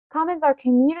commons are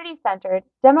community-centered,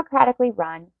 democratically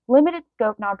run,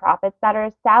 limited-scope nonprofits that are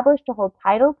established to hold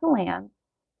title to lands,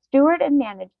 steward and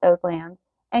manage those lands,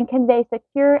 and convey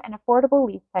secure and affordable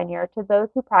lease tenure to those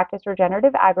who practice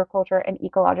regenerative agriculture and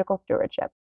ecological stewardship.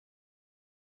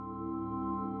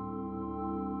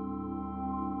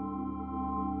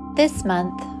 This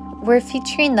month, we're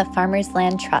featuring the Farmers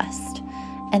Land Trust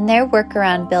and their work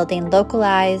around building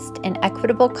localized and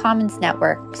equitable commons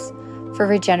networks for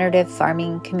regenerative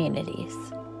farming communities.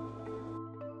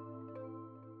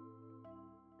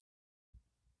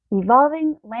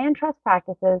 Evolving land trust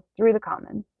practices through the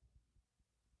commons.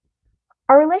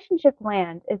 Our relationship to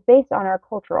land is based on our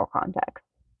cultural context.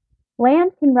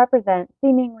 Land can represent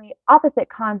seemingly opposite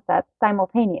concepts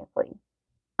simultaneously: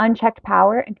 unchecked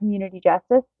power and community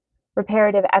justice,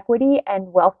 reparative equity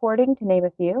and wealth hoarding, to name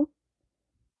a few.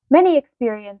 Many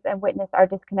experience and witness our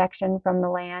disconnection from the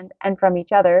land and from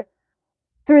each other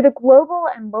through the global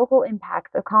and local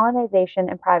impacts of colonization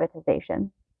and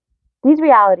privatization. These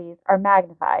realities are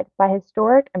magnified by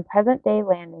historic and present-day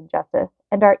land injustice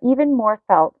and are even more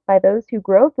felt by those who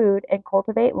grow food and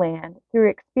cultivate land through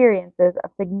experiences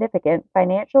of significant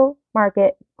financial,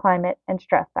 market, climate, and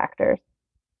stress factors.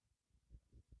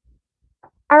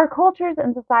 Our cultures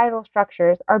and societal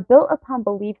structures are built upon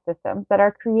belief systems that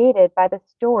are created by the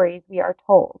stories we are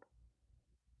told.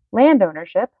 Land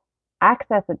ownership,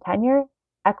 access and tenure,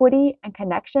 equity, and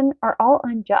connection are all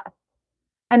unjust,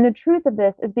 and the truth of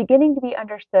this is beginning to be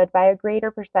understood by a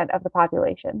greater percent of the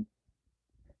population.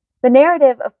 The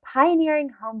narrative of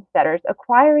pioneering homesteaders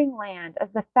acquiring land as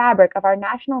the fabric of our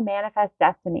national manifest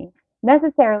destiny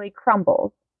necessarily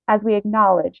crumbles as we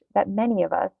acknowledge that many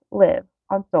of us live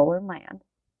on stolen land.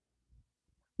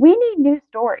 We need new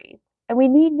stories, and we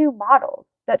need new models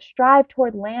that strive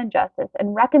toward land justice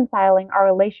and reconciling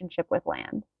our relationship with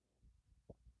land.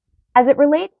 As it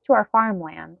relates to our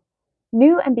farmlands,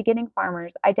 new and beginning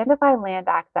farmers identify land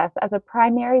access as a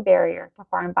primary barrier to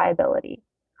farm viability,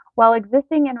 while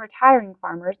existing and retiring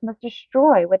farmers must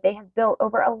destroy what they have built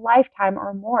over a lifetime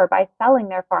or more by selling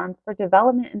their farms for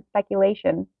development and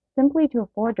speculation simply to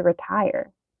afford to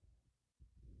retire.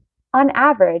 On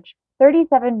average,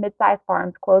 37 mid-sized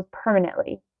farms close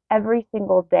permanently every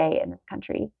single day in this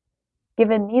country,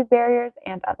 given these barriers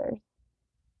and others.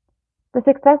 The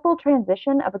successful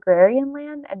transition of agrarian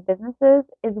land and businesses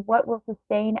is what will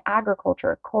sustain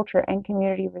agriculture, culture, and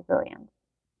community resilience.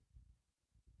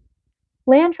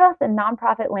 Land trusts and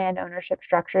nonprofit land ownership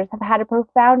structures have had a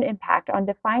profound impact on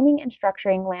defining and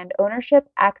structuring land ownership,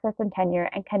 access and tenure,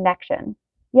 and connection,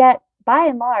 yet, by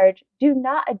and large, do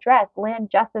not address land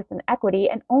justice and equity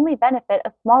and only benefit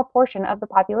a small portion of the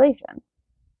population.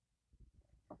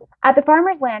 At the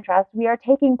Farmers Land Trust, we are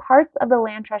taking parts of the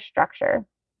land trust structure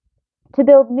to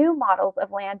build new models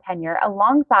of land tenure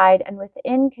alongside and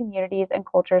within communities and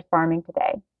cultures farming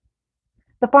today.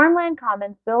 The Farmland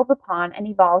Commons builds upon and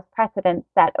evolves precedents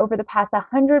set over the past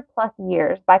 100+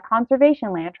 years by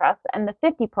conservation land trusts and the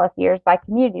 50+ years by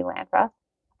community land trusts,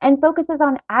 and focuses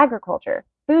on agriculture,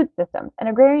 food systems, and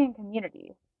agrarian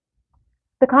communities.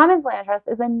 The Commons Land Trust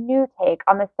is a new take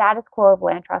on the status quo of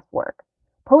land trust work,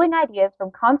 pulling ideas from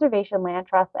conservation land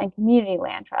trusts and community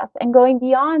land trusts and going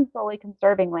beyond solely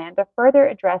conserving land to further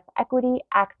address equity,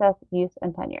 access, use,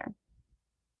 and tenure.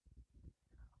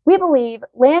 We believe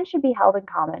land should be held in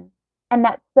common, and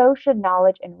that so should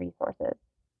knowledge and resources.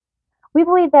 We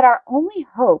believe that our only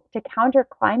hope to counter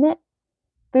climate,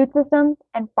 food systems,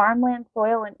 and farmland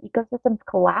soil and ecosystems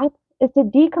collapse is to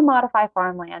decommodify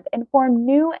farmland and form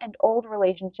new and old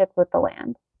relationships with the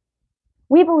land.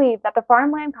 We believe that the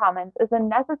Farmland Commons is a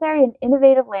necessary and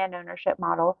innovative land ownership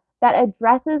model that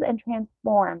addresses and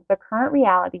transforms the current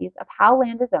realities of how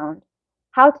land is owned,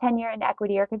 how tenure and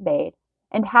equity are conveyed,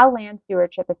 and how land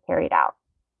stewardship is carried out.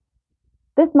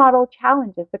 This model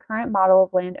challenges the current model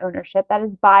of land ownership that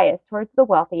is biased towards the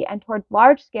wealthy and towards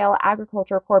large-scale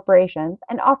agriculture corporations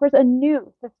and offers a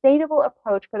new, sustainable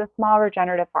approach for the small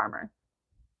regenerative farmer.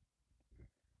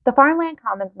 The Farmland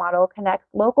Commons model connects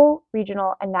local,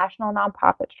 regional, and national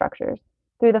nonprofit structures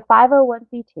through the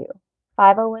 501c2,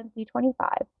 501c25,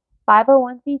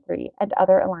 501c3, and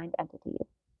other aligned entities.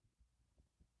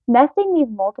 Nesting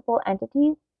these multiple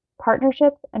entities,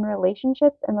 partnerships, and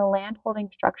relationships in the landholding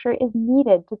structure is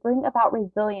needed to bring about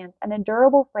resilience and a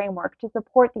durable framework to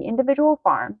support the individual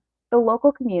farm, the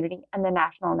local community, and the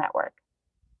national network.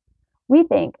 We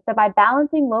think that by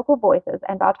balancing local voices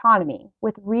and autonomy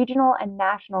with regional and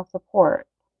national support,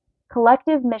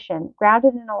 collective mission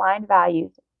grounded in aligned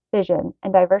values, vision,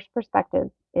 and diverse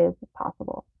perspectives is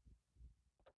possible.